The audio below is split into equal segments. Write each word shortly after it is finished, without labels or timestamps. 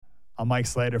I'm Mike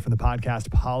Slater from the podcast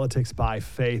Politics by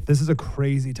Faith. This is a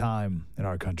crazy time in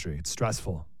our country. It's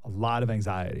stressful, a lot of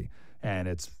anxiety, and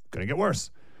it's going to get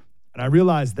worse. And I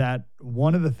realized that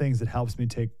one of the things that helps me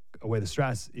take away the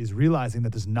stress is realizing that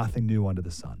there's nothing new under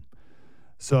the sun.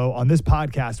 So on this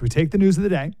podcast, we take the news of the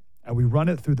day and we run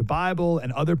it through the Bible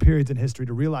and other periods in history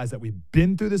to realize that we've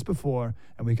been through this before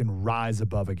and we can rise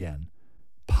above again.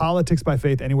 Politics by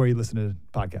Faith, anywhere you listen to the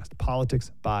podcast.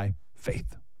 Politics by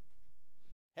Faith.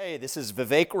 Hey, this is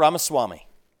Vivek Ramaswamy.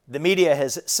 The media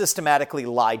has systematically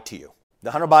lied to you.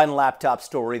 The Hunter Biden laptop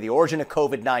story, the origin of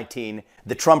COVID-19,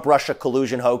 the Trump-Russia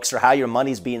collusion hoax, or how your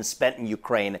money's being spent in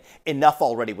Ukraine. Enough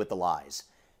already with the lies.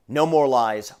 No more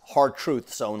lies, hard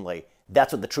truths only.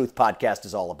 That's what the Truth Podcast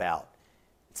is all about.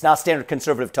 It's not standard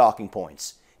conservative talking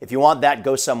points. If you want that,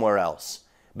 go somewhere else.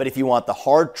 But if you want the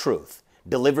hard truth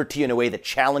delivered to you in a way that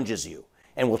challenges you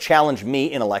and will challenge me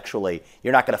intellectually,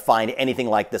 you're not going to find anything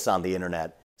like this on the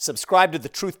internet. Subscribe to the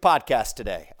Truth Podcast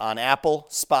today on Apple,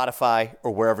 Spotify, or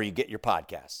wherever you get your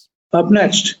podcasts. Up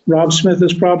next, Rob Smith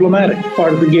is Problematic,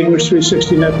 part of the Gamers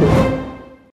 360 Network.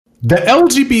 The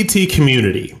LGBT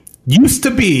community used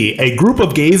to be a group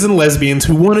of gays and lesbians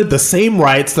who wanted the same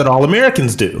rights that all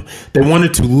Americans do. They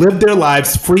wanted to live their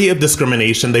lives free of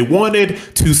discrimination. They wanted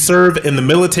to serve in the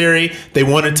military. They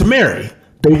wanted to marry.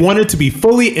 They wanted to be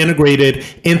fully integrated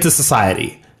into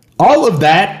society. All of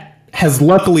that has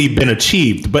luckily been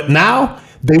achieved, but now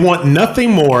they want nothing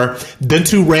more than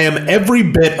to ram every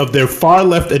bit of their far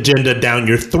left agenda down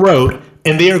your throat,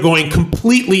 and they are going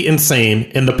completely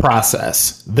insane in the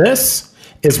process. This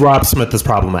is Rob Smith is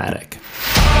Problematic.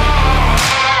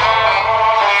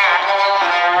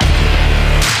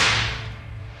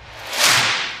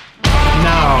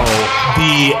 Now,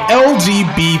 the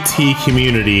LGBT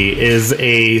community is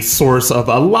a source of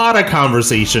a lot of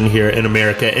conversation here in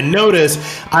America. And notice,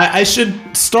 I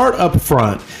should start up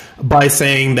front by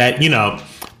saying that,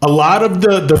 a lot of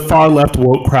the far left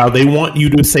woke crowd, they want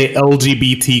you to say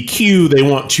LGBTQ. They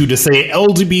want you to say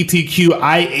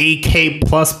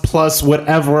LGBTQIAK++,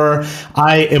 whatever.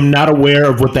 I am not aware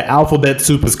of what the alphabet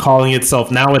soup is calling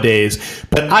itself nowadays.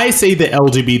 But I say the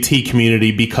LGBT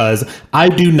community because I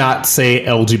do not say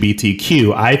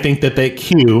LGBTQ. I think that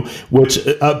Q, which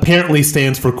apparently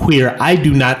stands for queer, I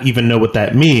do not even know what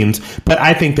that means. But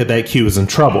I think that Q is in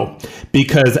trouble.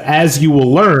 Because as you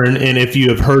will learn, and if you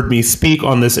have heard me speak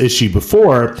on this issue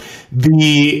before,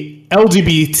 the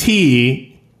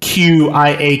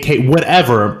LGBTQIAK,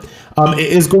 whatever,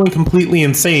 is going completely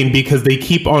insane because they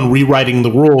keep on rewriting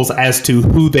the rules as to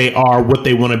who they are, what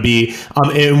they want to be,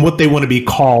 and what they want to be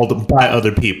called by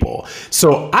other people.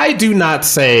 So I do not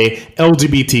say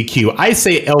LGBTQ, I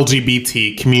say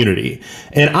LGBT community.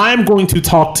 And I'm going to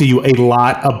talk to you a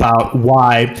lot about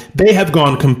why they have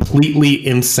gone completely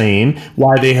insane,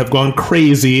 why they have gone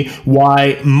crazy,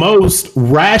 why most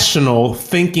rational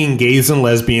thinking gays and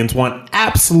lesbians want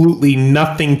absolutely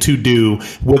nothing to do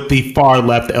with the far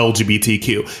left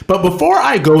LGBTQ. But before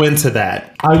I go into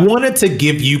that, I wanted to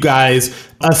give you guys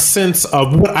a sense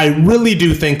of what I really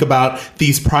do think about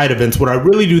these pride events, what I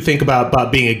really do think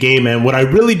about being a gay man, what I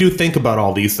really do think about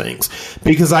all these things.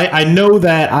 Because I know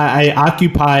that I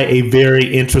occupy a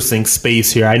very interesting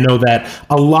space here. I know that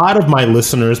a lot of my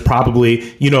listeners,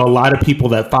 probably, a lot of people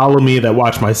that follow me, that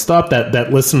watch my stuff,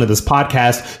 that listen to this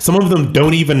podcast, some of them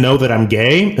don't even know that I'm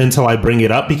gay until I bring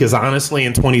it up, because honestly,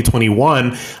 in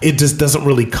 2021, it just doesn't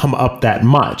really come up that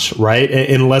much, right?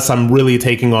 Unless I'm really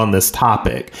taking on this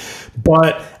topic.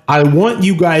 But I want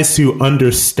you guys to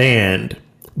understand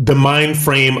the mind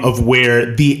frame of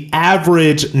where the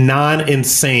average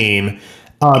non-insane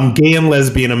gay and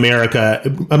lesbian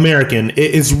American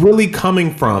is really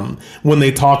coming from when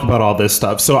they talk about all this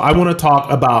stuff. So I want to talk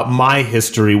about my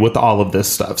history with all of this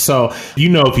stuff. So,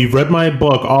 if you've read my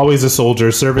book, Always a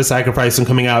Soldier, Service, Sacrifice, and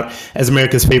Coming Out as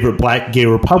America's Favorite Black Gay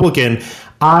Republican,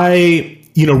 I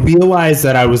realized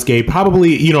that I was gay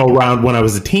probably, around when I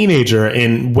was a teenager,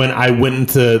 and when I went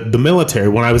into the military.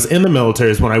 When I was in the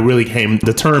military is when I really came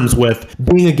to terms with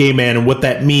being a gay man and what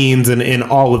that means and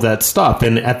all of that stuff.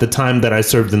 And at the time that I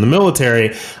served in the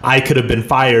military, I could have been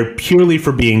fired purely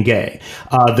for being gay.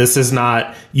 This is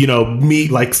not, me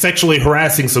like sexually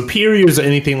harassing superiors or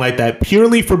anything like that.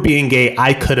 Purely for being gay,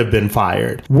 I could have been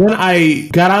fired. When I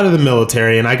got out of the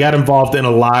military and I got involved in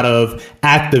a lot of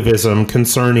activism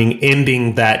concerning ending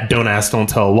creating that Don't Ask, Don't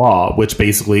Tell law, which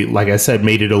basically, like I said,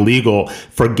 made it illegal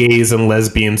for gays and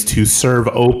lesbians to serve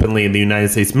openly in the United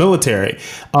States military.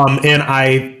 And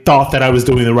I thought that I was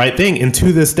doing the right thing. And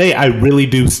to this day, I really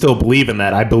do still believe in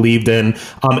that. I believed in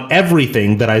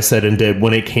everything that I said and did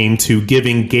when it came to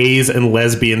giving gays and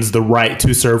lesbians the right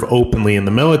to serve openly in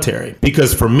the military.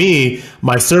 Because for me,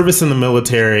 my service in the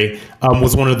military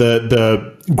was one of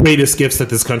the greatest gifts that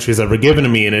this country has ever given to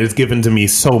me, and it has given to me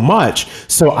so much.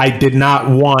 So I did not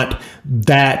want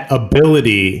that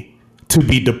ability to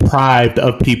be deprived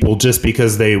of people just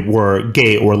because they were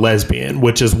gay or lesbian,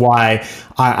 which is why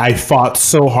I fought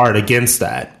so hard against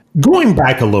that. Going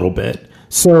back a little bit,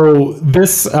 so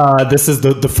this is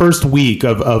the first week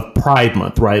of Pride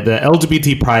Month, right? The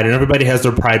LGBT Pride, and everybody has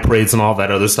their pride parades and all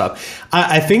that other stuff.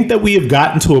 I think that we have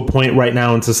gotten to a point right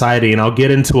now in society, and I'll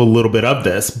get into a little bit of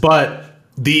this, but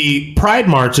the pride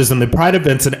marches and the pride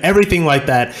events and everything like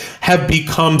that have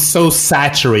become so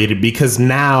saturated because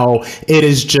now it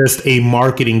is just a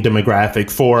marketing demographic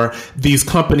for these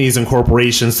companies and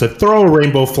corporations to throw a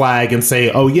rainbow flag and say,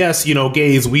 oh, yes, you know,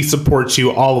 gays, we support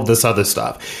you, all of this other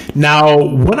stuff. Now,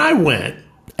 when I went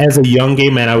as a young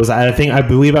gay man, I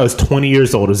believe I was 20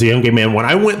 years old as a young gay man when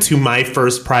I went to my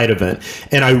first Pride event.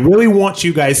 And I really want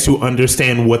you guys to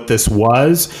understand what this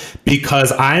was,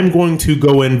 because I'm going to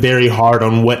go in very hard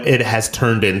on what it has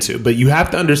turned into. But you have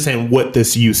to understand what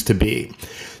this used to be.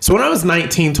 So when I was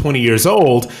 19, 20 years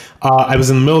old, I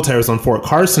was in the military. I was on Fort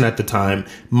Carson at the time.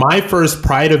 My first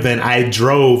Pride event, I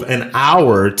drove an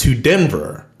hour to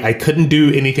Denver. I couldn't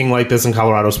do anything like this in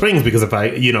Colorado Springs because if I,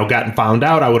 gotten found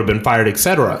out, I would have been fired,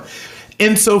 etc.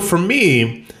 And so for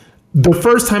me, the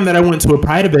first time that I went to a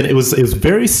Pride event, it was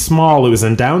very small. It was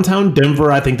in downtown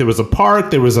Denver. I think there was a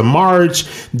park. There was a march.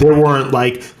 There weren't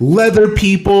like leather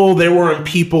people. There weren't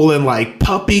people in like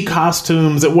puppy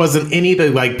costumes. It wasn't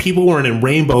anything like people weren't in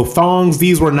rainbow thongs.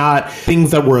 These were not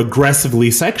things that were aggressively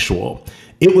sexual.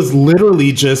 It was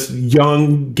literally just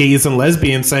young gays and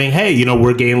lesbians saying, hey,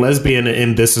 we're gay and lesbian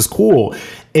and this is cool.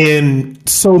 And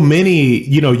so many,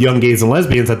 young gays and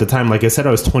lesbians at the time, like I said,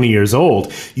 I was 20 years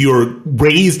old. You're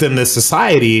raised in this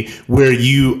society where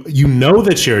you know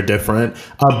that you're different,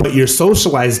 but you're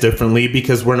socialized differently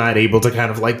because we're not able to kind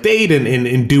of like date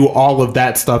and do all of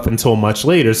that stuff until much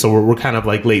later. So we're kind of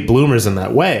like late bloomers in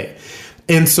that way.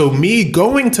 And so me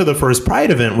going to the first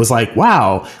Pride event was like,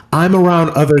 wow, I'm around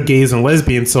other gays and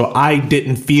lesbians. So I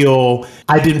didn't feel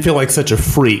like such a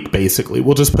freak, basically.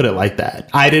 We'll just put it like that.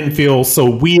 I didn't feel so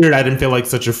weird. I didn't feel like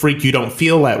such a freak. You don't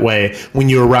feel that way when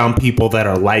you're around people that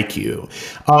are like you.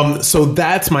 So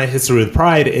that's my history with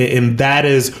Pride. And that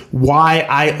is why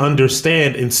I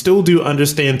understand and still do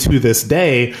understand to this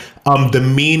day the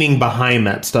meaning behind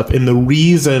that stuff and the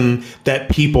reason that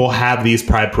people have these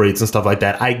pride parades and stuff like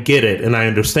that. I get it and I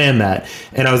understand that.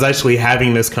 And I was actually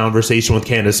having this conversation with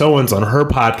Candace Owens on her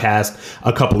podcast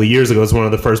a couple of years ago. It was one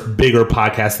of the first bigger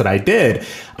podcasts that I did.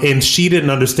 And she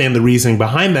didn't understand the reasoning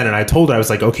behind that. And I told her, I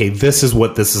was like, okay, this is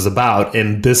what this is about.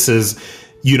 And this is,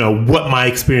 what my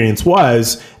experience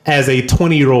was as a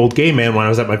 20-year-old gay man when I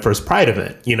was at my first Pride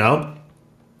event,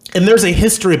 And there's a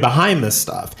history behind this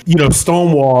stuff.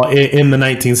 Stonewall in the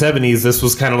 1970s, this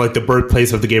was kind of like the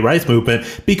birthplace of the gay rights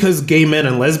movement because gay men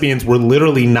and lesbians were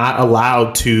literally not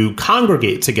allowed to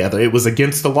congregate together. It was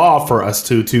against the law for us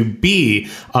to be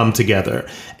together.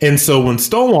 And so when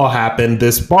Stonewall happened,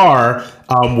 this bar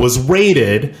was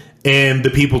raided and the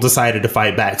people decided to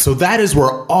fight back. So that is where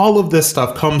all of this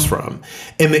stuff comes from.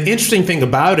 And the interesting thing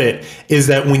about it is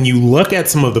that when you look at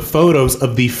some of the photos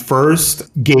of the first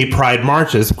gay pride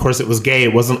marches, of course it was gay,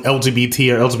 it wasn't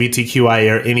LGBT or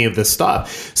LGBTQI or any of this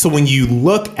stuff. So when you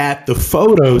look at the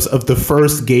photos of the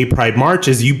first gay pride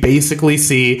marches, you basically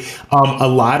see a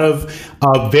lot of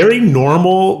very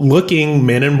normal looking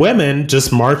men and women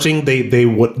just marching.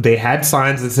 They had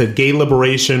signs that said gay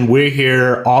liberation, we're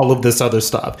here, all of this other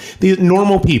stuff. These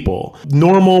normal people,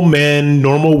 normal men,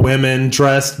 normal women,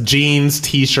 dressed jeans,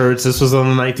 t-shirts. This was in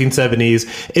the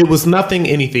 1970s. It was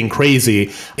anything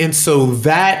crazy. And so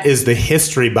that is the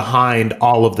history behind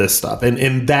all of this stuff.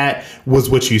 And that was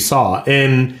what you saw.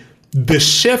 And the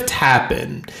shift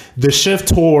happened. The shift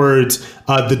towards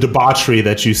the debauchery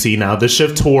that you see now. The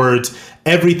shift towards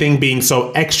everything being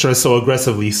so extra, so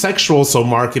aggressively sexual, so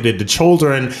marketed to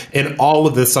children, and all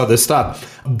of this other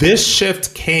stuff. This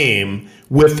shift came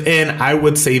within, I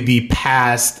would say, the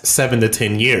past 7 to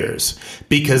 10 years.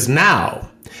 Because now,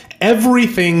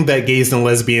 everything that gays and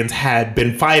lesbians had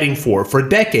been fighting for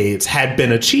decades had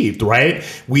been achieved, right?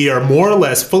 We are more or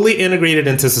less fully integrated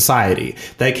into society.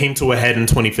 That came to a head in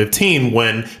 2015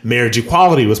 when marriage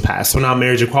equality was passed. So now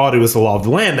marriage equality was the law of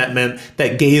the land. That meant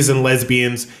that gays and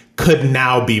lesbians could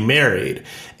now be married.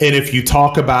 And if you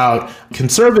talk about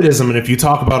conservatism and if you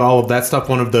talk about all of that stuff,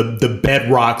 one of the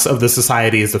bedrocks of the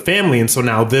society is the family. And so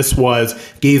now this was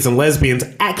gays and lesbians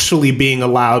actually being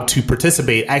allowed to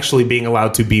participate, actually being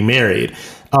allowed to be married.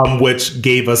 Which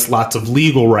gave us lots of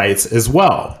legal rights as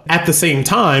well. At the same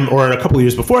time, or a couple of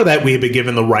years before that, we had been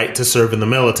given the right to serve in the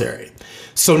military.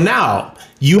 So now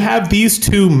you have these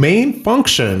two main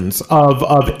functions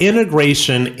of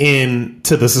integration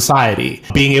into the society,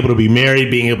 being able to be married,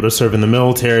 being able to serve in the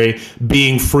military,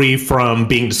 being free from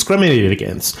being discriminated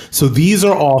against. So these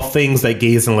are all things that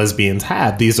gays and lesbians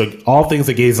had. These are all things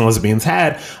that gays and lesbians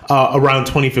had around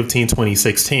 2015,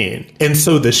 2016. And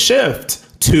so the shift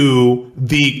to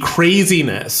the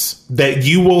craziness that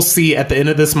you will see at the end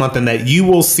of this month and that you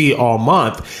will see all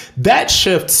month, that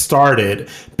shift started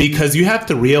because you have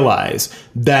to realize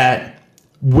that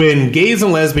when gays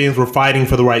and lesbians were fighting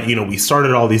for the right, we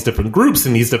started all these different groups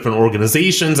and these different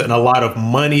organizations, and a lot of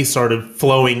money started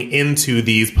flowing into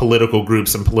these political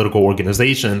groups and political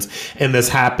organizations. And this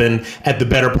happened at the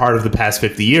better part of the past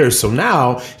 50 years. So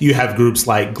now you have groups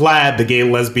like GLAAD, the Gay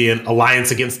Lesbian Alliance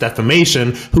Against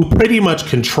Defamation, who pretty much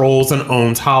controls and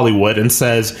owns Hollywood and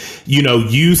says,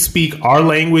 you speak our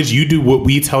language, you do what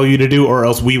we tell you to do, or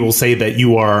else we will say that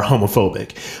you are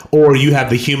homophobic. Or you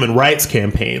have the Human Rights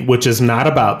Campaign, which is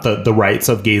not about the rights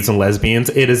of gays and lesbians.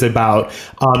 It is about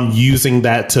using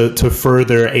that to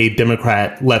further a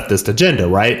Democrat leftist agenda,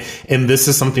 right? And this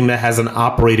is something that has an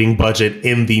operating budget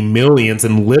in the millions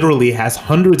and literally has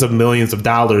hundreds of millions of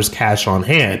dollars cash on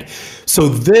hand. So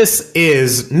this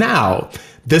is now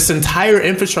this entire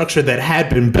infrastructure that had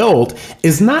been built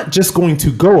is not just going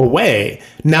to go away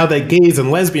now that gays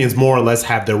and lesbians more or less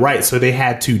have their rights. So they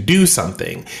had to do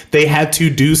something. They had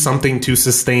to do something to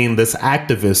sustain this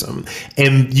activism.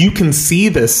 And you can see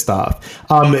this stuff.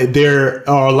 There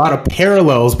are a lot of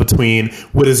parallels between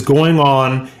what is going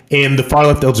on in the far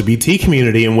left LGBT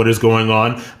community and what is going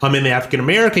on in the African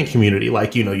American community.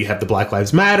 Like, you have the Black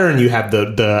Lives Matter and you have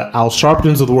the Al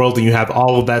Sharptons of the world and you have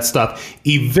all of that stuff.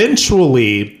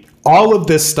 Eventually, all of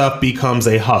this stuff becomes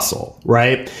a hustle,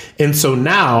 right? And so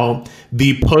now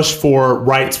the push for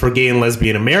rights for gay and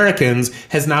lesbian Americans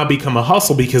has now become a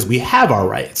hustle because we have our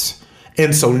rights.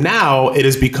 And so now it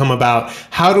has become about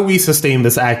how do we sustain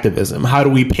this activism? How do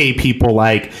we pay people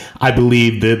like, I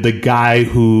believe, the guy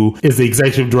who is the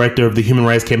executive director of the Human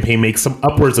Rights Campaign makes some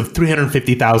upwards of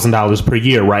 $350,000 per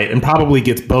year, right? And probably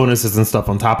gets bonuses and stuff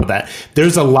on top of that.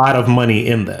 There's a lot of money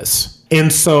in this.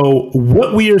 And so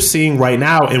what we are seeing right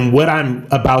now and what I'm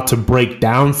about to break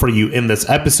down for you in this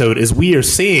episode is we are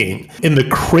seeing in the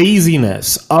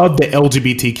craziness of the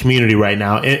LGBT community right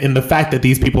now and the fact that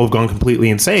these people have gone completely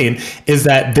insane is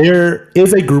that there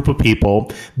is a group of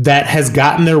people that has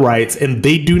gotten their rights and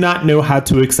they do not know how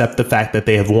to accept the fact that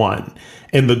they have won.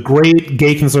 And the great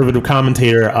gay conservative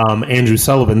commentator, Andrew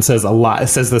Sullivan, says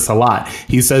this a lot.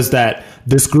 He says that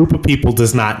this group of people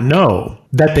does not know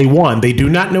that they won. They do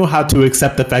not know how to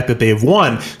accept the fact that they have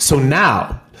won. So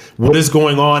now what is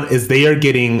going on is they are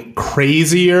getting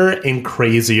crazier and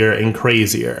crazier and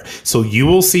crazier. So you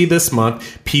will see this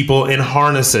month people in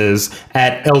harnesses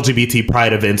at LGBT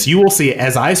pride events. You will see,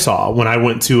 as I saw when I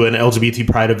went to an LGBT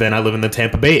pride event. I live in the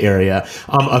Tampa Bay area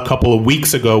a couple of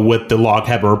weeks ago with the Log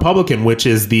Cabin Republican, which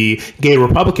is the gay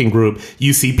Republican group.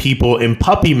 You see people in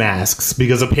puppy masks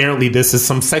because apparently this is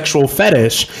some sexual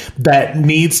fetish that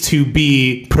needs to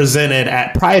be presented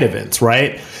at pride events,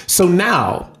 right? So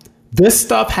now this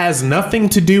stuff has nothing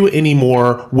to do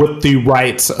anymore with the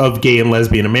rights of gay and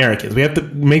lesbian Americans. We have to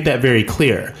make that very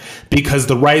clear because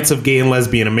the rights of gay and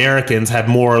lesbian Americans have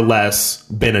more or less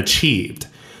been achieved.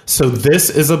 So this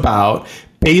is about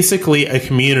basically a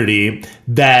community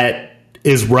that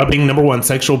is rubbing, number one,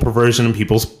 sexual perversion in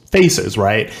people's faces,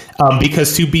 right?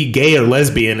 Because to be gay or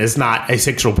lesbian is not a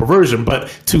sexual perversion, but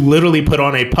to literally put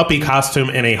on a puppy costume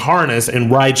and a harness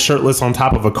and ride shirtless on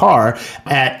top of a car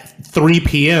at 3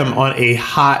 p.m. on a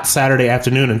hot Saturday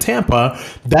afternoon in Tampa,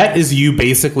 that is you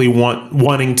basically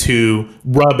wanting to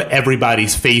rub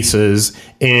everybody's faces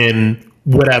in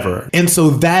whatever. And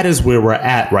so that is where we're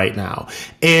at right now.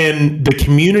 And the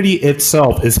community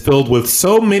itself is filled with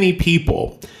so many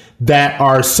people that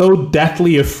are so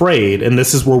deathly afraid, and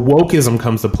this is where wokeism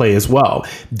comes to play as well.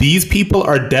 These people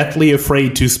are deathly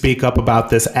afraid to speak up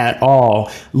about this at all,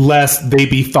 lest they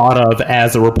be thought of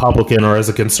as a Republican or as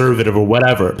a conservative or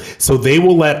whatever. So they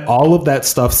will let all of that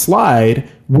stuff slide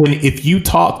when if you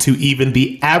talk to even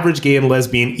the average gay and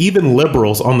lesbian, even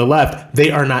liberals on the left, they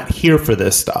are not here for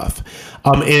this stuff.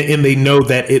 And they know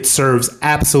that it serves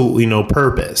absolutely no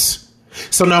purpose.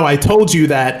 So now I told you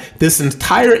that this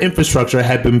entire infrastructure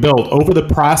had been built over the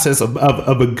process of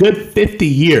a good 50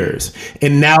 years,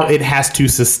 and now it has to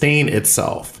sustain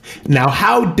itself. Now,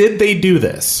 how did they do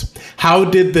this? How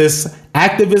did this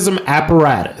activism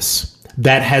apparatus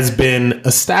that has been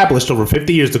established over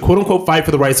 50 years to quote unquote fight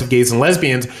for the rights of gays and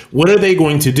lesbians, what are they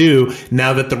going to do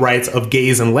now that the rights of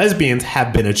gays and lesbians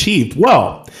have been achieved?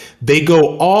 Well, they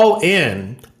go all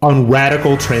in on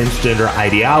radical transgender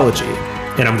ideology.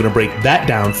 And I'm going to break that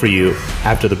down for you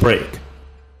after the break.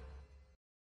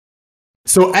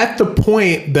 So at the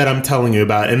point that I'm telling you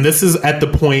about, and this is at the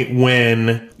point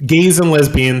when gays and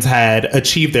lesbians had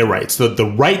achieved their rights, so the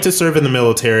right to serve in the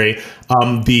military,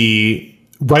 the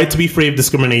right to be free of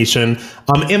discrimination,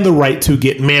 and the right to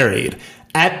get married.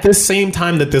 At the same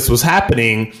time that this was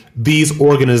happening, these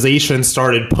organizations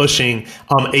started pushing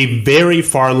a very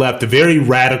far left, a very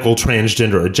radical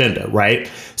transgender agenda, right?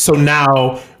 So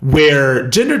now where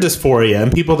gender dysphoria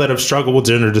and people that have struggled with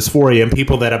gender dysphoria and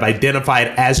people that have identified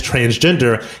as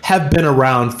transgender have been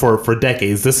around for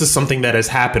decades. This is something that has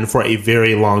happened for a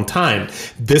very long time.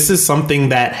 This is something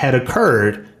that had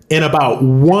occurred in about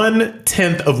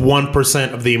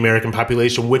 0.1% of the American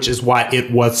population, which is why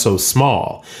it was so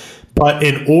small. But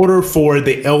in order for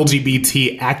the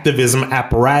LGBT activism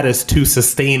apparatus to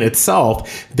sustain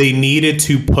itself, they needed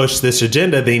to push this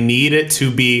agenda. They needed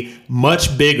to be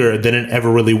much bigger than it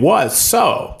ever really was.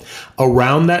 So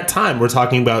around that time, we're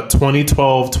talking about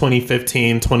 2012,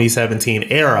 2015, 2017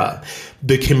 era,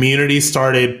 the community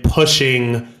started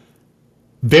pushing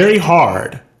very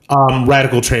hard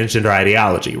radical transgender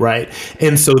ideology, right?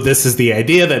 And so this is the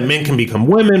idea that men can become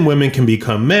women, women can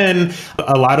become men,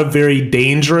 a lot of very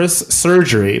dangerous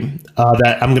surgery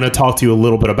that I'm going to talk to you a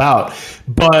little bit about.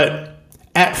 But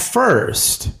at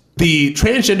first, the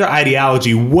transgender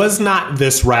ideology was not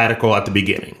this radical at the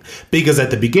beginning, because at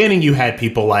the beginning you had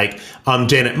people like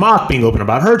Janet Mock being open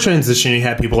about her transition. You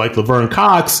had people like Laverne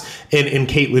Cox and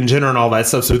Caitlyn Jenner and all that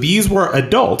stuff. So these were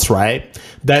adults, right,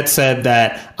 that said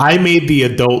that I made the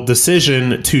adult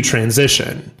decision to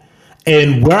transition.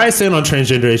 And where I stand on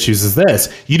transgender issues is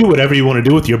this: you do whatever you want to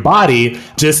do with your body,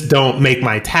 just don't make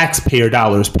my taxpayer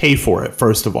dollars pay for it,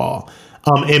 first of all.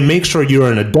 And make sure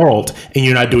you're an adult and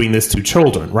you're not doing this to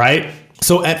children, right?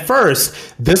 So at first,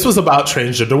 this was about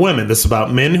transgender women. This is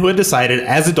about men who had decided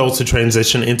as adults to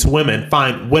transition into women.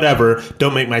 Fine, whatever,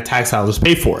 don't make my tax dollars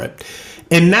pay for it.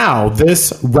 And now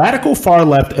this radical far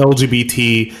left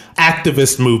LGBT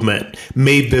activist movement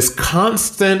made this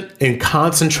constant and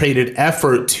concentrated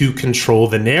effort to control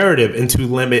the narrative and to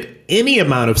limit any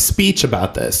amount of speech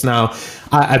about this. Now,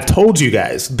 I've told you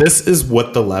guys, this is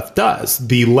what the left does.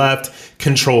 The left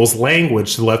controls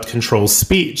language. The left controls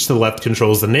speech. The left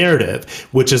controls the narrative,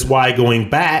 which is why, going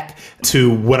back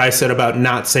to what I said about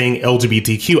not saying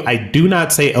LGBTQ, I do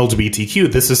not say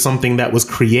LGBTQ. This is something that was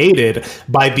created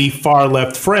by the far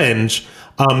left fringe,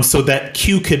 so that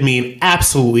Q could mean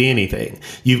absolutely anything.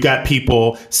 You've got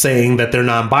people saying that they're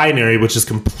non-binary, which is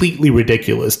completely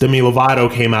ridiculous. Demi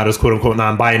Lovato came out as quote unquote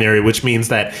non-binary, which means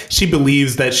that she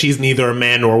believes that she's neither a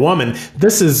man nor a woman.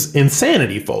 This is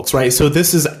insanity, folks, right? So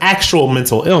this is actual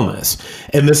mental illness.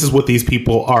 And this is what these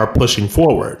people are pushing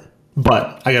forward.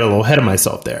 But I got a little ahead of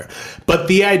myself there. But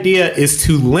the idea is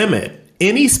to limit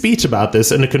any speech about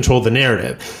this and to control the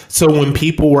narrative. So when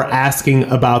people were asking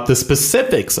about the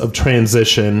specifics of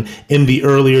transition in the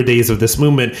earlier days of this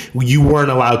movement, you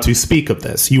weren't allowed to speak of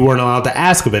this. You weren't allowed to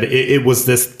ask of it. It was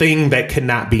this thing that could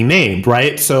not be named,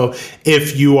 right? So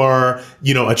if you are,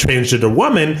 a transgender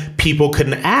woman, people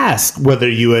couldn't ask whether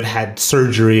you had had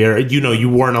surgery or, you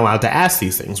weren't allowed to ask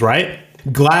these things, right?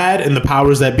 GLAAD and the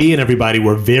powers that be and everybody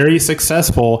were very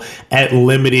successful at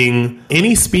limiting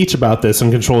any speech about this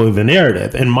and controlling the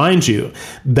narrative. And mind you,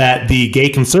 that the gay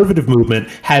conservative movement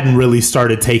hadn't really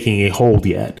started taking a hold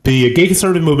yet. The gay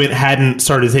conservative movement hadn't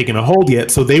started taking a hold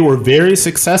yet, so they were very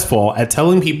successful at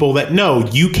telling people that, no,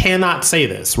 you cannot say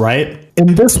this, right?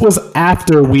 And this was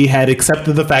after we had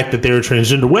accepted the fact that they were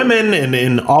transgender women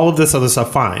and all of this other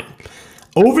stuff, fine.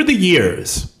 Over the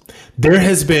years, there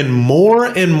has been more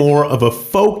and more of a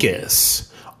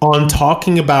focus on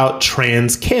talking about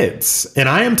trans kids. And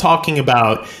I am talking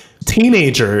about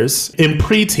teenagers and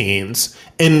preteens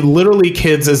and literally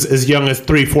kids as young as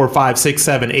 3, 4, 5, 6,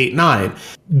 7, 8, 9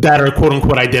 that are quote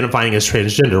unquote identifying as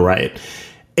transgender, right?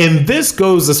 And this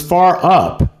goes as far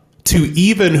up to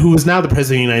even who is now the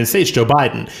president of the United States, Joe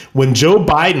Biden. When Joe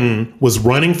Biden was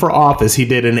running for office, he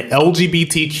did an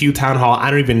LGBTQ town hall.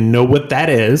 I don't even know what that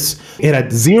is. It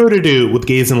had zero to do with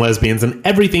gays and lesbians and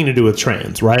everything to do with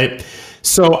trans, right?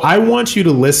 So I want you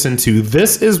to listen to,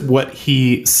 this is what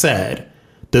he said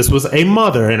This was a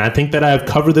mother, and I think that I've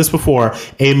covered this before,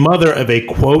 a mother of a,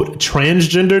 quote,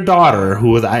 transgender daughter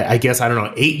who was, I guess,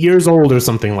 8 years old or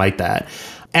something like that,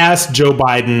 asked Joe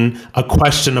Biden a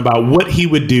question about what he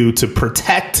would do to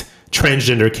protect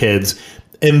transgender kids.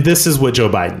 And this is what Joe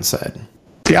Biden said.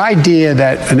 The idea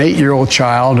that an 8-year-old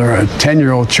child or a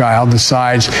 10-year-old child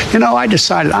decides, I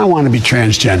decided I want to be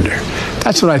transgender.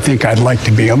 That's what I think I'd like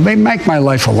to be. It'll make my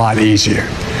life a lot easier.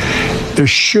 There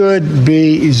should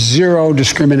be zero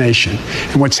discrimination.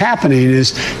 And what's happening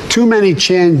is too many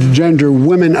transgender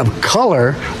women of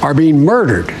color are being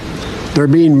murdered. They're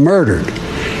being murdered.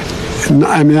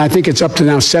 I mean, I think it's up to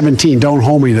now 17. Don't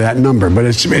hold me to that number, but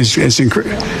it's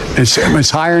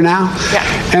higher now.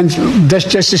 Yeah. And that's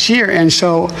just this year. And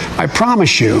so I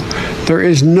promise you, there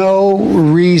is no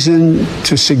reason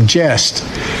to suggest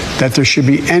that there should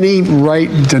be any right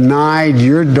denied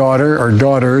your daughter or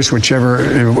daughters, whichever,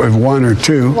 if one or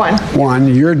two,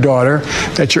 your daughter,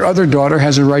 that your other daughter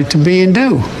has a right to be and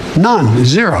do. None,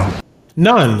 zero.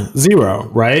 None, zero,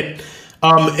 right?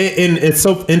 And it's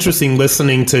so interesting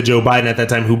listening to Joe Biden at that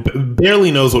time, who barely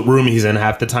knows what room he's in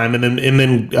half the time, and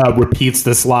then repeats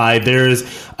this lie. There's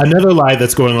another lie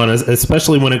that's going on,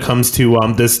 especially when it comes to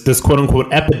this quote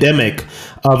unquote epidemic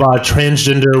of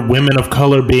transgender women of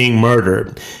color being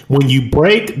murdered. When you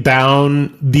break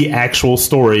down the actual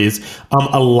stories,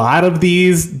 a lot of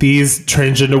these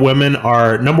transgender women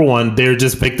are, number one, they're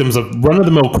just victims of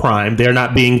run-of-the-mill crime. They're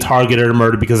not being targeted or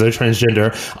murdered because they're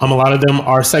transgender. A lot of them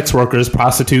are sex workers,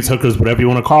 prostitutes, hookers, whatever you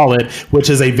want to call it, which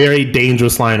is a very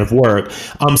dangerous line of work.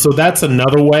 So that's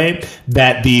another way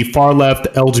that the far left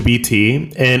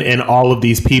LGBT and all of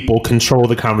these people control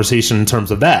the conversation in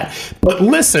terms of that. But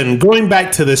listen, going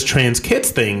back to this trans kids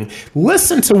thing,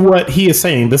 listen to what he is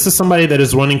saying. This is somebody that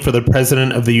is running for the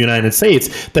president of the United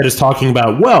States that is talking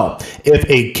about, well, if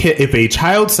a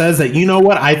child says that,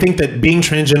 I think that being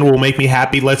transgender will make me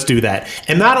happy, let's do that.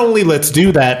 And not only let's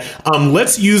do that,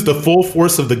 let's use the full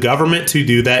force of the government to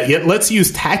do that. Yet let's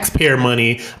use taxpayer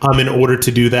money in order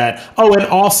to do that. Oh, and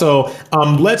also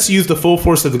let's use the full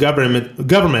force of the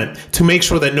government to make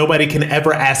sure that nobody can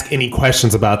ever ask any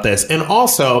questions about this. And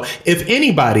also, if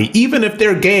anybody, even if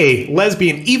they're gay,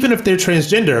 lesbian, even if they're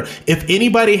transgender, if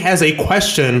anybody has a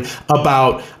question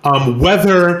about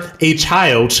whether a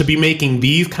child should be making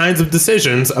these kinds of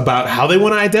decisions about how they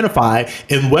want to identify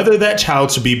and whether that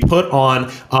child should be put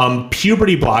on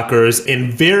puberty blockers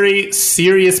and very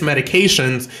serious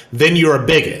medications, then you're a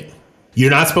bigot. You're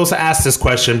not supposed to ask this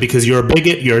question because you're a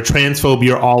bigot, you're a transphobe,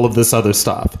 you're all of this other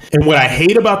stuff. And what I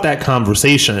hate about that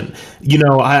conversation,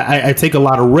 I take a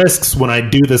lot of risks when I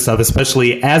do this stuff,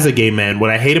 especially as a gay man. What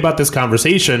I hate about this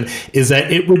conversation is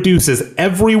that it reduces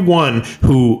everyone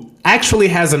who actually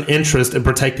has an interest in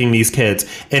protecting these kids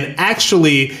and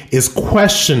actually is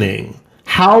questioning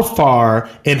how far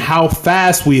and how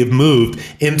fast we have moved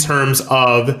in terms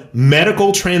of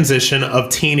medical transition of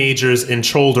teenagers and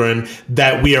children,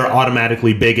 that we are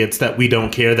automatically bigots, that we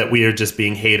don't care, that we are just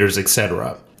being haters,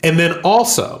 etc. And then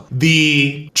also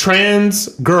the trans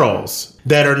girls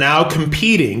that are now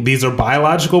competing, these are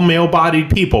biological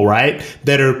male-bodied people, right,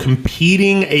 that are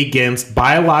competing against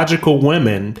biological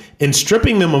women and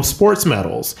stripping them of sports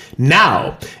medals.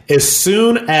 Now, as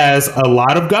soon as a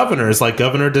lot of governors, like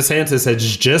Governor DeSantis,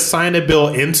 has just signed a bill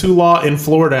into law in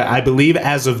Florida, I believe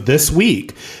as of this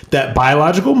week, that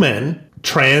biological men,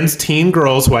 trans teen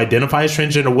girls who identify as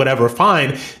transgender, whatever,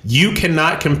 fine, you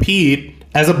cannot compete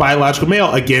as a biological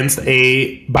male against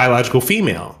a biological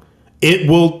female. It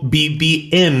will be the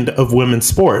end of women's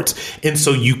sports. And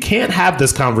so you can't have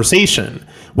this conversation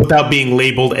without being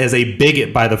labeled as a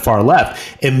bigot by the far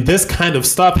left. And this kind of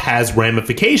stuff has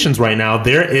ramifications right now.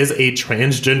 There is a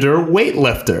transgender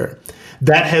weightlifter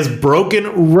that has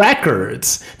broken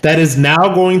records that is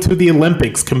now going to the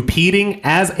Olympics competing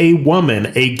as a woman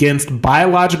against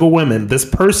biological women. This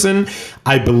person,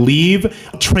 I believe,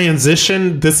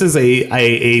 transitioned. This is a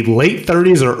late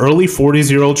 30s or early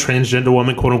 40s-year-old transgender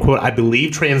woman, quote unquote, I believe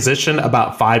transitioned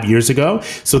about 5 years ago.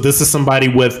 So this is somebody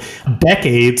with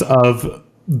decades of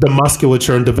the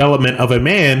musculature and development of a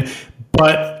man.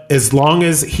 But as long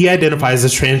as he identifies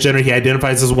as transgender, he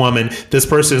identifies as a woman, this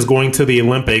person is going to the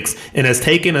Olympics and has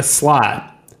taken a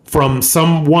slot from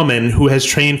some woman who has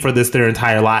trained for this their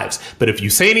entire lives. But if you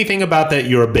say anything about that,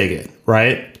 you're a bigot,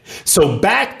 right? So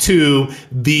back to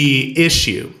the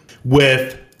issue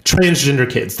with transgender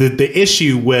kids, the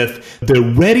issue with the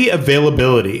ready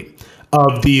availability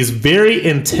of these very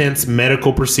intense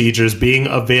medical procedures being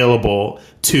available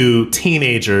to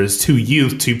teenagers, to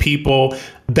youth, to people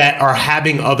that are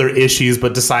having other issues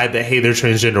but decide that, hey, they're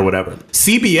transgender or whatever.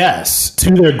 CBS,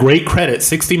 to their great credit,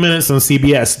 60 Minutes on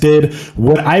CBS did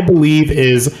what I believe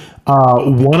is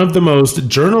one of the most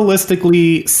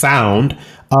journalistically sound,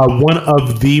 one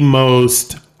of the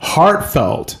most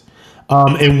heartfelt,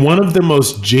 and one of the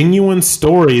most genuine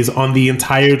stories on the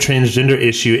entire transgender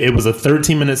issue. It was a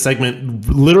 13-minute segment.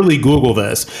 Literally Google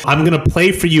this. I'm going to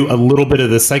play for you a little bit of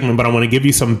this segment, but I want to give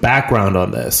you some background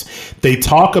on this. They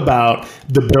talk about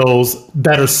the bills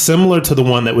that are similar to the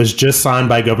one that was just signed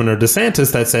by Governor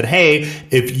DeSantis that said, hey,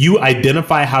 if you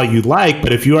identify how you like,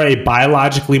 but if you are a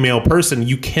biologically male person,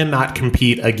 you cannot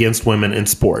compete against women in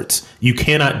sports. You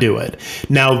cannot do it.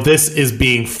 Now, this is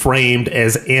being framed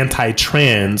as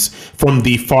anti-trans from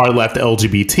the far left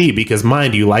LGBT, because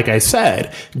mind you, like I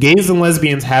said, gays and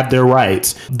lesbians have their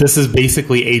rights. This is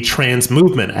basically a trans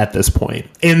movement at this point.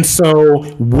 And so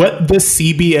what the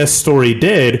CBS story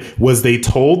did was they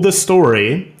told the story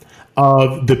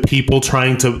of the people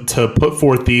trying to put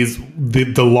forth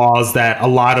the laws that a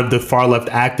lot of the far left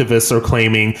activists are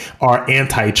claiming are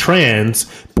anti-trans,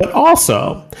 but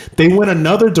also they went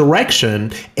another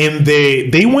direction, and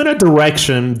they went a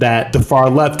direction that the far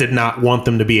left did not want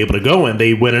them to be able to go in.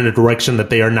 They went in a direction that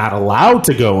they are not allowed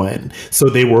to go in. So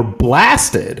they were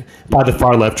blasted by the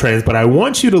far left trans. But I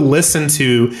want you to listen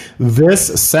to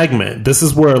this segment. This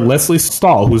is where Lesley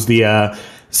Stahl, who's the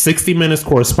 60 Minutes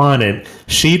correspondent,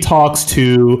 she talks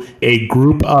to a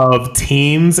group of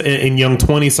teens and young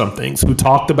 20-somethings who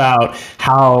talked about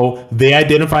how they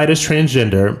identified as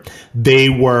transgender. They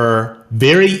were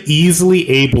very easily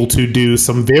able to do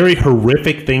some very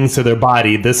horrific things to their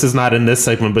body. This is not in this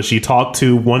segment, but she talked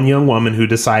to one young woman who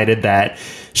decided that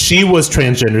she was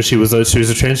transgender. She was a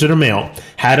transgender male,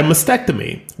 had a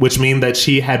mastectomy, which means that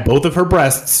she had both of her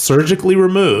breasts surgically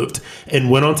removed and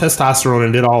went on testosterone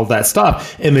and did all of that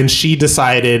stuff. And then she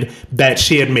decided that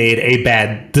she had made a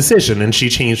bad decision and she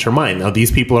changed her mind. Now,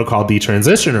 these people are called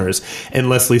detransitioners. And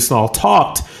Lesley Stahl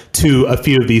talked to a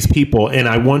few of these people, and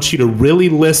I want you to really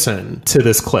listen to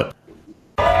this clip.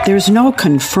 There's no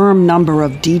confirmed number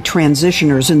of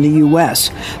detransitioners in the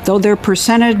U.S., though their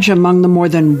percentage among the more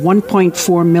than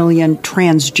 1.4 million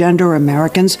transgender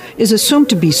Americans is assumed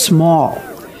to be small.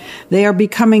 They are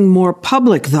becoming more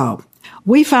public, though.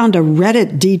 We found a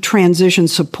Reddit detransition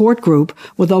support group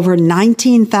with over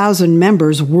 19,000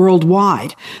 members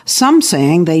worldwide, some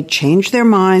saying they changed their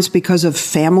minds because of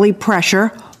family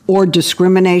pressure or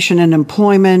discrimination in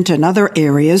employment and other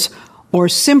areas, or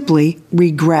simply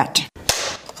regret.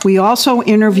 We also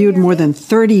interviewed more than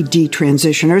 30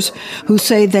 detransitioners who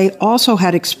say they also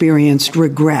had experienced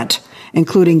regret,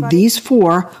 including these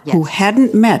 4 who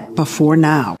hadn't met before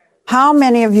now. How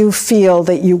many of you feel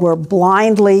that you were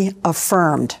blindly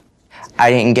affirmed?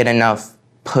 I didn't get enough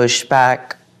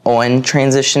pushback on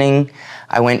transitioning.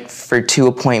 I went for 2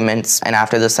 appointments, and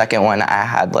after the second one, I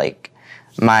had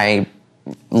my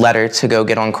letter to go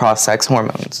get on cross-sex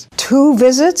hormones. 2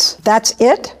 visits? That's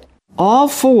it? All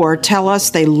 4 tell us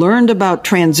they learned about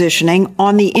transitioning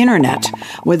on the internet,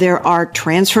 where there are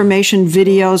transformation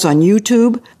videos on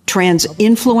YouTube, trans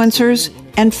influencers,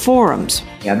 and forums.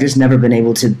 I've just never been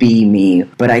able to be me,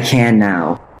 but I can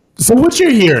now. So what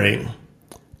you're hearing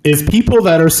is people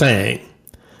that are saying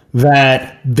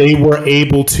that they were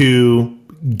able to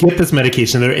get this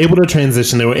medication, they were able to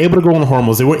transition, they were able to go on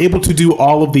hormones, they were able to do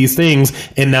all of these things,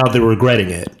 and now they're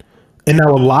regretting it. And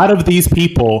now a lot of these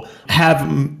people have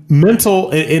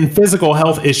mental and physical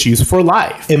health issues for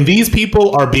life. And these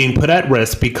people are being put at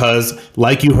risk because,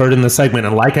 like you heard in the segment,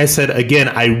 and like I said, again,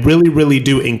 I really, really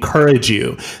do encourage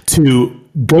you to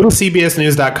go to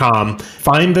cbsnews.com,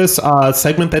 find this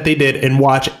segment that they did, and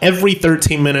watch every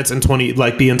 13 minutes and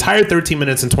the entire 13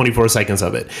 minutes and 24 seconds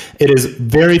of it. It is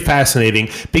very fascinating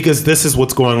because this is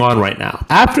what's going on right now.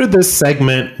 After this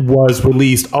segment was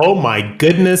released, oh my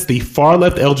goodness, the far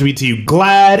left LGBT,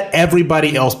 glad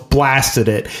everybody else blasted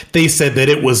it. They said that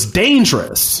it was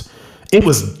dangerous. It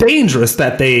was dangerous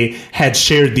that they had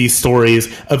shared these stories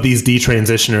of these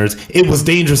detransitioners. It was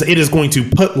dangerous. It is going to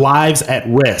put lives at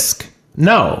risk.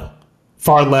 No,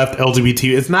 far left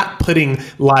LGBT is not putting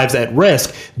lives at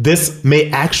risk. This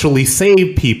may actually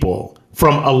save people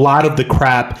from a lot of the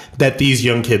crap that these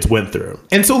young kids went through.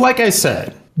 And so, like I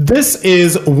said, this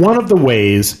is one of the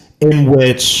ways in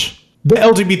which the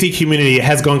LGBT community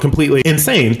has gone completely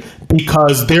insane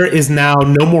because there is now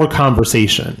no more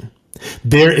conversation.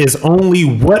 There is only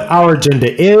what our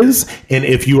agenda is, and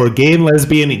if you are gay and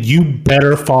lesbian, you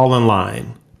better fall in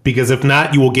line. Because if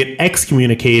not, you will get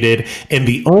excommunicated. And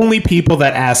the only people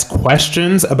that ask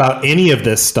questions about any of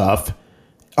this stuff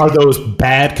are those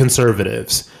bad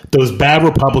conservatives, those bad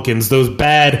Republicans, those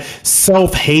bad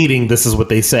self-hating. This is what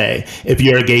they say. If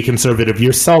you're a gay conservative,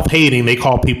 you're self-hating. They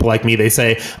call people like me. They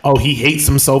say, oh, he hates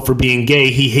himself for being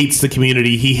gay. He hates the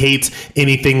community. He hates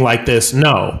anything like this.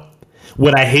 No.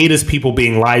 What I hate is people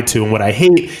being lied to. And what I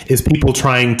hate is people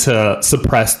trying to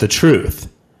suppress the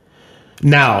truth.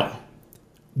 Now,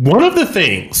 one of the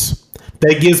things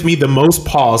that gives me the most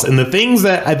pause, and the things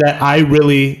that I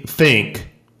really think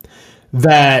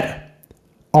that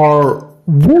are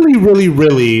really, really,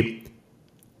 really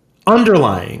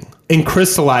underlying and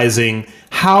crystallizing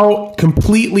how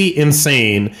completely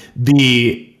insane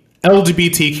the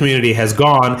LGBT community has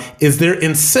gone, is their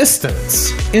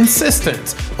insistence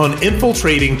on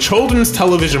infiltrating children's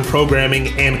television programming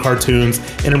and cartoons.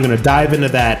 And I'm going to dive into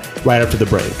that right after the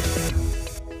break.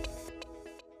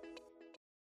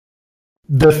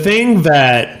 The thing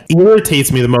that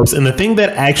irritates me the most, and the thing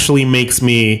that actually makes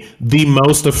me the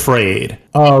most afraid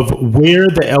of where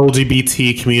the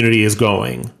LGBT community is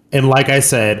going, and like I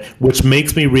said, which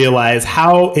makes me realize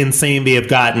how insane they have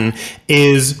gotten,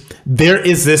 is there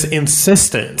is this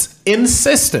insistence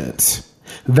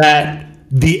that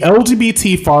the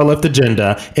LGBT far left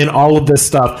agenda and all of this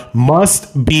stuff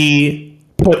must be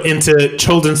put into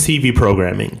children's TV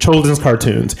programming, children's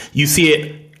cartoons. You see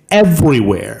it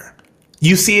everywhere.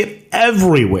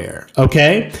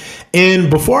 Okay? And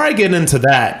before I get into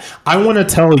that, I want to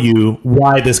tell you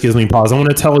why this gives me pause. I want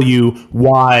to tell you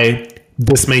why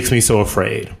this makes me so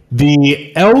afraid.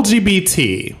 The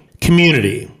LGBT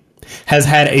community has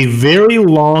had a very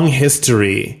long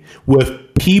history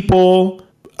with people,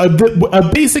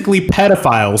 basically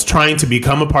pedophiles, trying to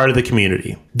become a part of the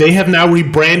community. They have now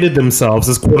rebranded themselves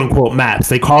as quote unquote MAPs.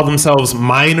 They call themselves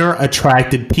minor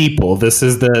attracted people. This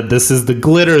is the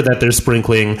glitter that they're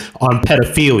sprinkling on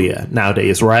pedophilia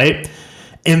nowadays, right?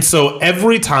 And so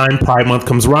every time Pride Month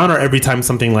comes around, or every time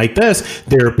something like this,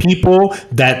 there are people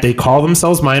that they call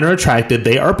themselves minor attracted.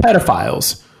 They are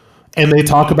pedophiles. And they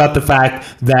talk about the fact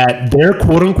that their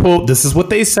quote unquote, this is what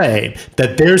they say,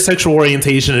 that their sexual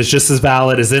orientation is just as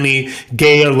valid as any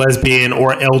gay or lesbian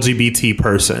or LGBT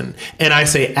person. And I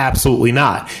say absolutely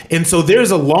not. And so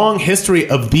there's a long history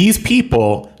of these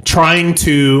people trying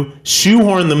to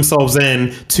shoehorn themselves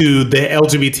in to the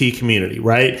LGBT community,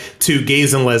 right? To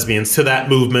gays and lesbians, to that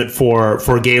movement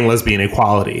for gay and lesbian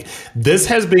equality. This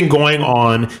has been going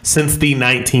on since the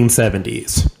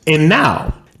 1970s. And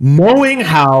now, knowing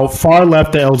how far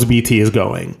left the LGBT is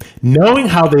going, knowing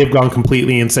how they've gone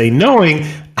completely insane, knowing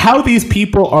how these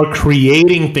people are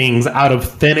creating things out of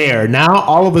thin air. Now,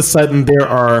 all of a sudden, there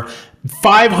are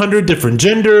 500 different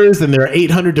genders, and there are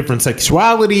 800 different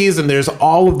sexualities, and there's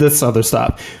all of this other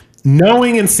stuff.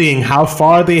 Knowing and seeing how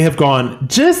far they have gone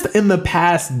just in the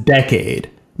past decade,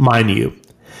 mind you,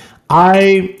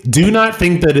 I do not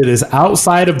think that it is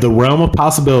outside of the realm of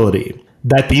possibility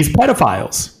that these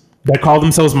pedophiles that call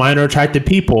themselves minor attracted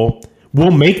people will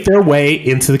make their way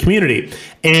into the community.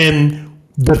 And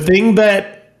the thing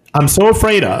that I'm so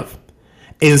afraid of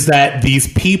is that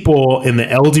these people in the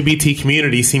LGBT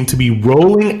community seem to be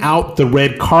rolling out the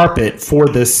red carpet for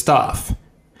this stuff.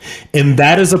 And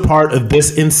that is a part of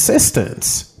this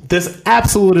insistence, this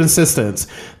absolute insistence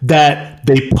that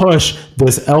they push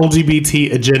this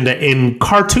LGBT agenda in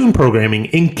cartoon programming,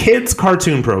 in kids'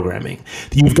 cartoon programming.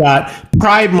 You've got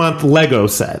Pride Month Lego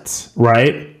sets,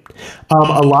 right?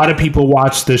 A lot of people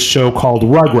watch this show called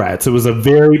Rugrats. It was a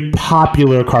very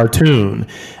popular cartoon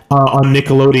on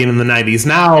Nickelodeon in the 90s.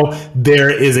 Now there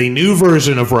is a new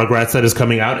version of Rugrats that is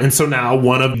coming out. And so now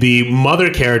one of the mother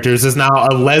characters is now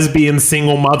a lesbian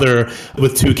single mother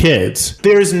with 2 kids.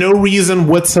 There's no reason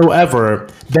whatsoever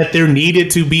that there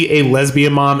needed to be a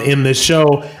lesbian mom in this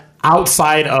show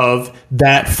outside of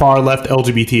that far left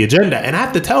LGBT agenda. And I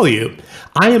have to tell you,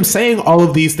 I am saying all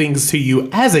of these things to you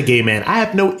as a gay man. I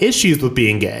have no issues with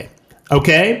being gay.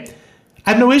 Okay?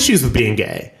 I have no issues with being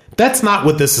gay. That's not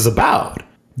what this is about.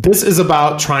 This is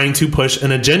about trying to push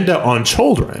an agenda on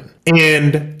children,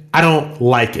 and I don't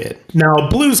like it. Now,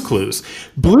 Blue's Clues.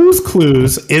 Blue's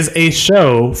Clues is a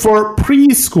show for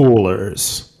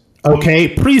preschoolers.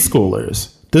 Okay,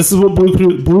 preschoolers. This is what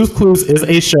Blue's Clues is,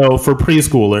 a show for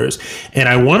preschoolers. And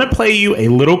I want to play you a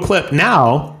little clip.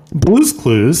 Now, Blue's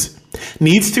Clues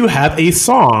needs to have a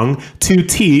song to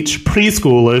teach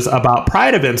preschoolers about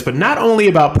Pride events. But not only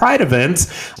about Pride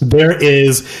events, there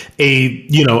is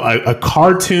a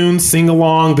cartoon sing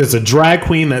along. There's a drag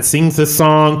queen that sings this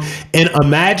song. And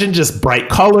imagine just bright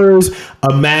colors.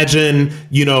 Imagine,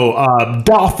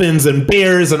 dolphins and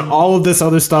bears and all of this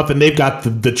other stuff. And they've got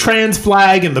the trans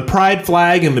flag and the pride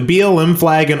flag and the BLM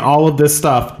flag and all of this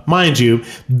stuff. Mind you,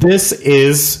 this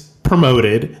is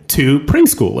promoted to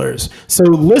preschoolers. So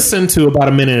listen to about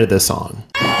a minute of this song.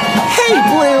 Hey,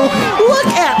 Blue, look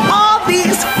at all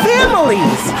these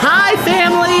families. Hi,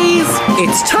 families.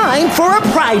 It's time for a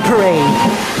pride parade.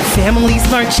 Families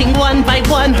marching one by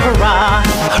one, hurrah,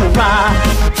 hurrah.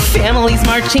 Families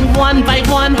marching one by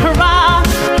one, hurrah,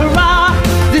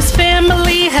 hurrah. This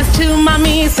family has two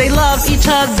mommies. They love each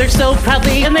other so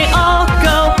proudly, and they all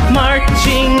go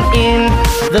marching in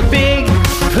the big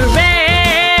parade.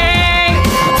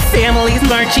 Families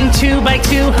marching two by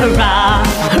two, hurrah,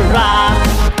 hurrah.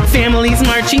 Families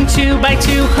marching two by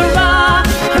two, hurrah,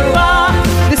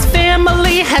 hurrah. This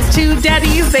family has two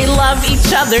daddies. They love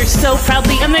each other so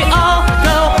proudly, and they all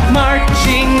go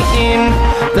marching in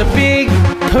the big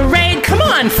parade. Come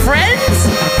on, friends.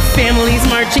 Families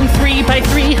marching 3 by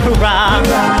 3, hurrah,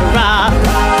 hurrah.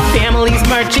 Families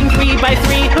marching 3 by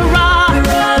 3, hurrah,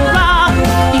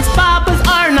 hurrah. These Babas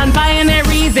are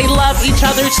non-binary. They love each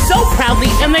other so proudly,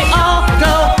 and they all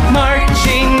go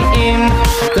marching in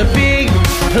the big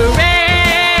parade.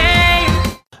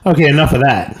 Okay, enough of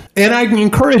that. And I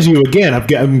encourage you, again,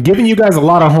 I'm giving you guys a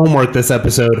lot of homework this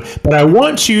episode, but I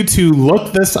want you to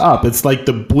look this up. It's like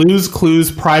the Blues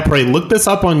Clues Pride Parade. Look this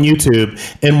up on YouTube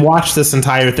and watch this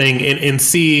entire thing and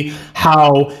see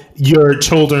how your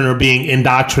children are being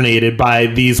indoctrinated by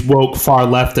these woke far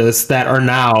leftists that are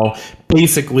now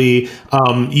basically,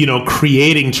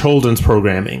 creating children's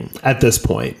programming at this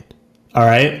point. All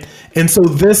right. And so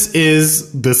this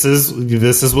is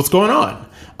what's going on.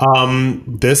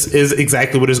 This is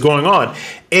exactly what is going on.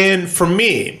 And for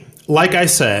me, like I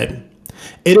said,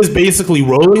 it is basically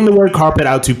rolling the red carpet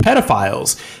out to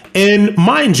pedophiles. And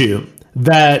mind you,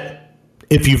 that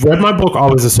if you've read my book,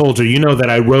 Always a Soldier, you know that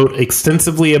I wrote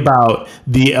extensively about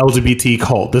the LGBT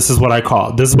cult. This is what I call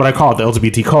it, the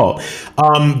LGBT cult.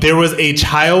 There was a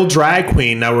child drag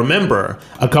queen. Now, remember,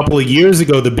 a couple of years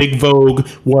ago, the big vogue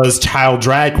was child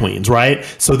drag queens, right?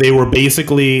 So they were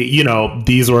basically,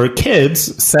 these were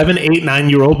kids, 7, 8,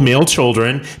 9-year-old male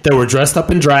children that were dressed up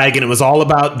in drag, and it was all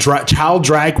about child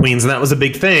drag queens, and that was a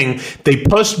big thing. They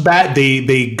pushed back.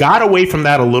 They got away from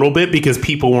that a little bit because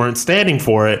people weren't standing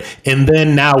for it, and then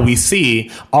now we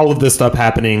see all of this stuff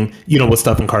happening, with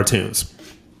stuff in cartoons.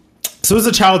 So it was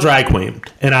a child drag queen,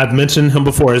 and I've mentioned him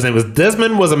before. His name was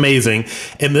Desmond, was amazing.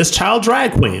 And this child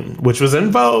drag queen, which was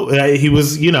in vogue, he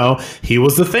was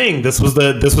the thing. This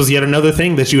was yet another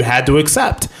thing that you had to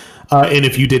accept. And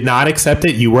if you did not accept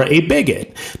it, you were a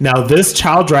bigot. Now, this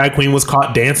child drag queen was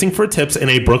caught dancing for tips in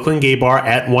a Brooklyn gay bar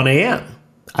at 1 a.m.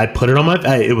 I put it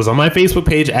it was on my Facebook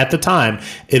page at the time.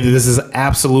 This is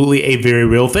absolutely a very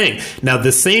real thing. Now,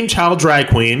 this same child drag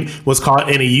queen was caught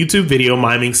in a YouTube video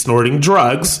miming snorting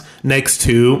drugs next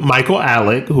to Michael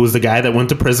Alec, who was the guy that went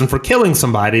to prison for killing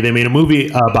somebody. They made a movie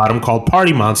about him called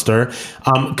Party Monster,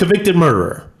 convicted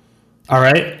murderer. All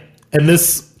right. And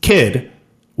this kid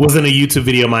was in a YouTube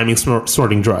video miming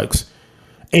snorting drugs.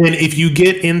 And if you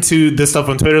get into this stuff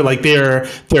on Twitter, like there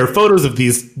are photos of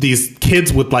these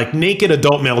kids with like naked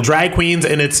adult male drag queens,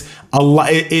 and it's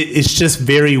it's just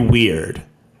very weird.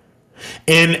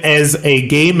 And as a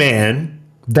gay man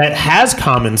that has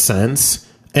common sense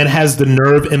and has the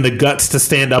nerve and the guts to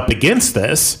stand up against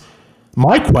this,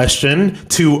 my question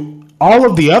to all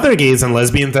of the other gays and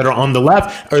lesbians that are on the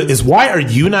left is, why are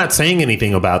you not saying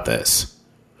anything about this?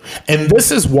 And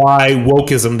this is why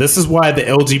wokeism, this is why the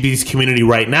LGBT community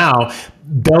right now,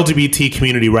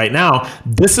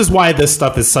 this is why this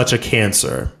stuff is such a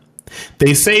cancer.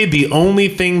 They say the only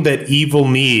thing that evil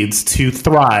needs to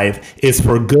thrive is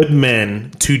for good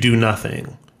men to do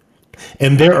nothing.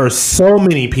 And there are so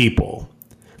many people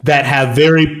that have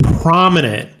very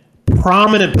prominent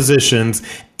positions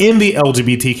in the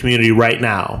LGBT community right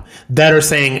now that are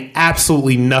saying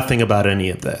absolutely nothing about any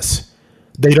of this.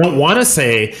 They don't want to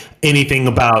say anything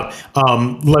about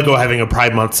Lego having a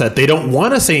Pride Month set. They don't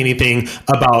want to say anything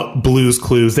about Blues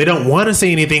Clues. They don't want to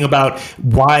say anything about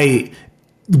why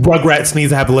Rugrats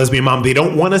needs to have a lesbian mom. They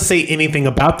don't want to say anything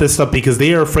about this stuff because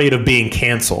they are afraid of being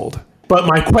canceled. But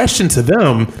my question to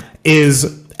them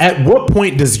is, at what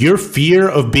point does your fear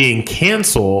of being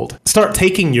canceled start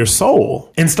taking your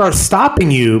soul and start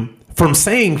stopping you from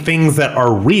saying things that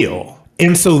are real?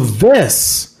 And so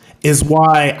this is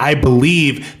why I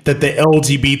believe that the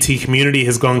LGBT community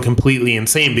has gone completely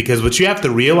insane. Because what you have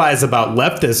to realize about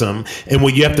leftism and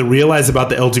what you have to realize about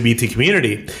the LGBT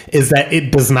community is that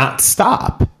it does not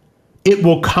stop. It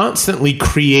will constantly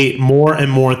create more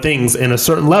and more things. In a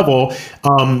certain level,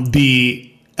 the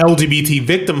LGBT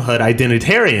victimhood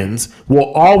identitarians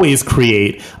will always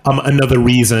create another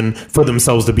reason for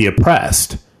themselves to be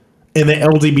oppressed. And the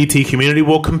LGBT community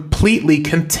will completely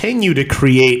continue to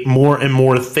create more and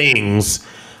more things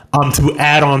to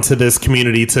add on to this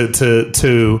community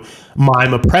to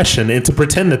mime oppression and to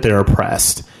pretend that they're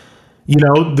oppressed. You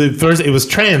know, first it was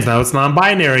trans, now it's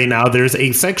non-binary, now there's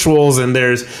asexuals, and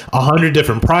there's 100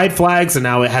 different pride flags, and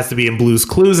now it has to be in Blue's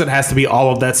Clues, it has to be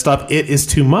all of that stuff. It is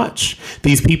too much.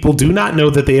 These people do not know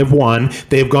that they have won.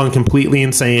 They have gone completely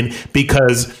insane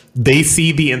because they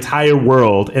see the entire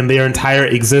world and their entire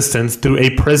existence through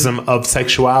a prism of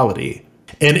sexuality.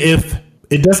 And if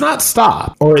it does not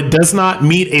stop, or it does not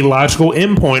meet a logical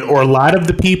endpoint, or a lot of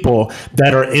the people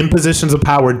that are in positions of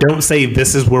power don't say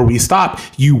this is where we stop,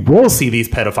 you will see these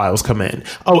pedophiles come in.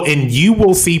 Oh, and you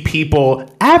will see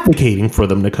people advocating for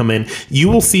them to come in. You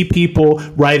will see people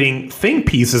writing think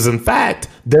pieces. In fact,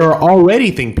 there are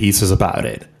already think pieces about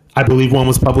it. I believe one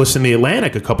was published in The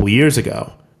Atlantic a couple years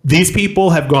ago. These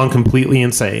people have gone completely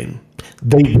insane.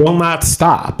 They will not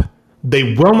stop.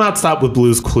 They will not stop with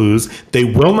Blue's Clues. They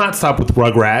will not stop with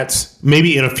Rugrats.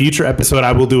 Maybe in a future episode,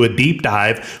 I will do a deep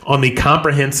dive on the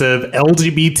comprehensive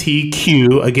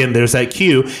LGBTQ, again, there's that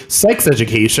Q, sex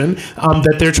education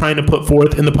that they're trying to put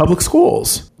forth in the public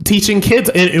schools. Teaching kids,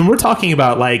 and we're talking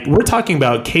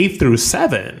about K through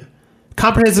 7.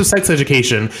 Comprehensive sex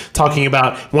education, talking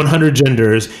about 100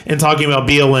 genders, and talking about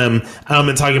BLM,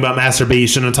 and talking about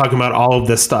masturbation, and talking about all of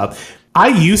this stuff. I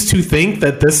used to think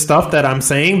that this stuff that I'm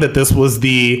saying, that this was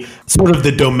the sort of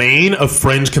the domain of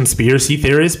fringe conspiracy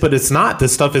theorists, but it's not.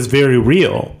 This stuff is very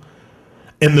real.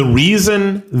 And the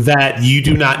reason that you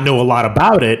do not know a lot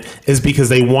about it is because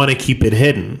they want to keep it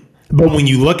hidden. But when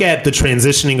you look at the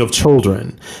transitioning of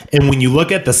children, and when you look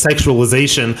at the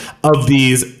sexualization of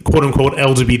these quote unquote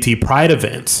LGBT pride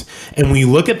events, and when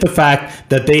you look at the fact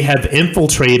that they have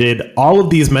infiltrated all of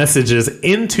these messages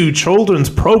into children's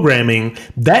programming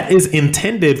that is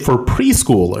intended for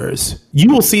preschoolers, you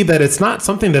will see that it's not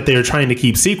something that they are trying to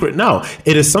keep secret. No,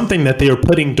 it is something that they are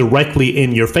putting directly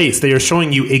in your face. They are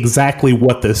showing you exactly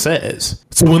what this is.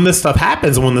 So when this stuff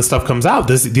happens, when this stuff comes out,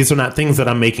 these are not things that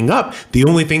I'm making up. The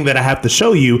only thing that I have to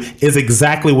show you is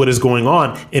exactly what is going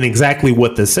on and exactly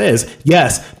what this is.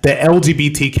 Yes, the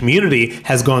LGBT community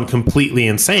has gone completely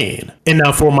insane. And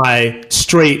now for my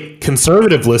straight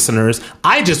conservative listeners,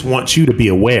 I just want you to be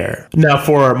aware. Now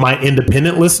for my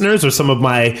independent listeners, or some of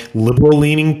my liberal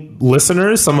leaning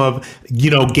listeners, some of,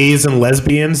 gays and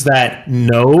lesbians that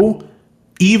know,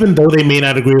 even though they may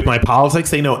not agree with my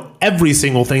politics, they know every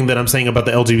single thing that I'm saying about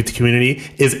the LGBT community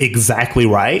is exactly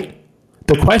right.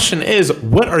 The question is,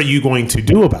 what are you going to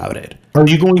do about it? Are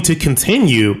you going to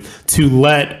continue to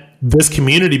let this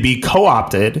community be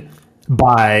co-opted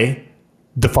by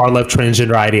the far left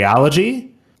transgender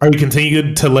ideology? Are you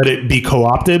continuing to let it be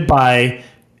co-opted by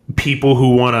people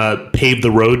who want to pave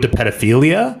the road to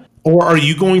pedophilia? Or are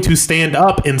you going to stand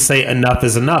up and say enough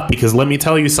is enough? Because let me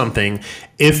tell you something,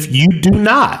 if you do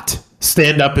not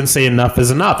stand up and say enough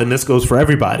is enough, and this goes for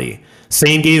everybody,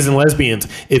 same gays and lesbians,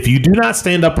 if you do not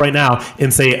stand up right now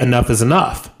and say enough is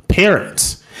enough,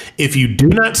 parents, if you do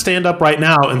not stand up right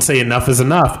now and say enough is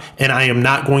enough, and I am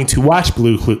not going to watch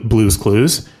Blue's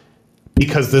Clues,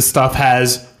 because this stuff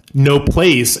has no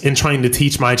place in trying to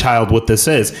teach my child what this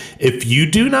is. If you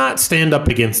do not stand up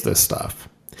against this stuff,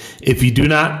 if you do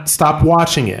not stop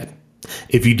watching it,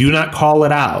 if you do not call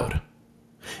it out,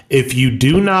 if you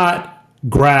do not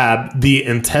grab the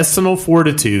intestinal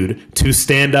fortitude to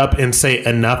stand up and say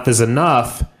enough is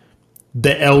enough,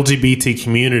 the LGBT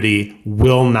community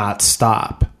will not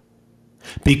stop,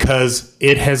 because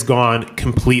it has gone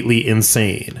completely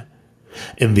insane.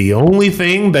 And the only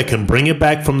thing that can bring it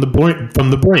back from the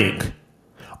brink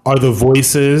are the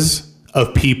voices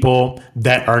of people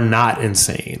that are not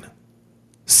insane.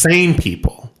 Sane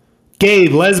people, gay,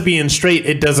 lesbian, straight,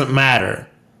 it doesn't matter.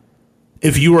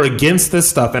 If you are against this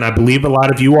stuff, and I believe a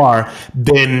lot of you are,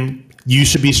 then you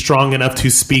should be strong enough to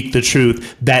speak the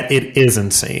truth that it is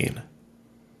insane.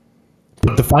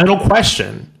 But the final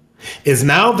question is,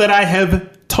 now that I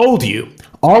have told you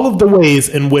all of the ways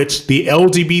in which the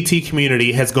LGBT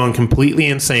community has gone completely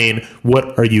insane,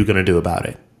 what are you going to do about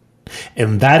it?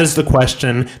 And that is the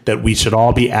question that we should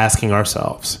all be asking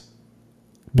ourselves.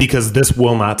 Because this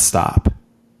will not stop.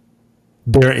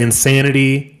 Their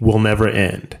insanity will never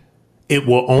end. It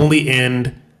will only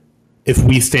end if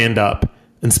we stand up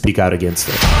and speak out against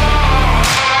it.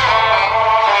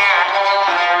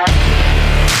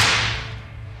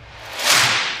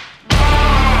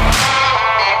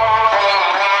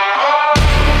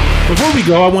 Before we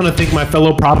go, I want to thank my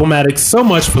fellow Problematics so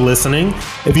much for listening.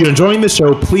 If you're enjoying the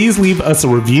show, please leave us a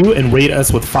review and rate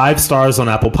us with 5 stars on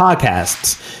Apple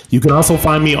Podcasts. You can also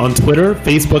find me on Twitter,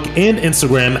 Facebook, and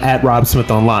Instagram at Rob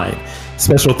Smith Online.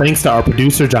 Special thanks to our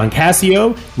producer, John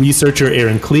Cassio, researcher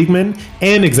Aaron Kliegman,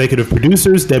 and executive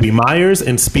producers Debbie Myers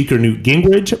and speaker Newt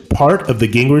Gingrich, part of the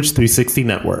Gingrich 360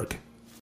 Network.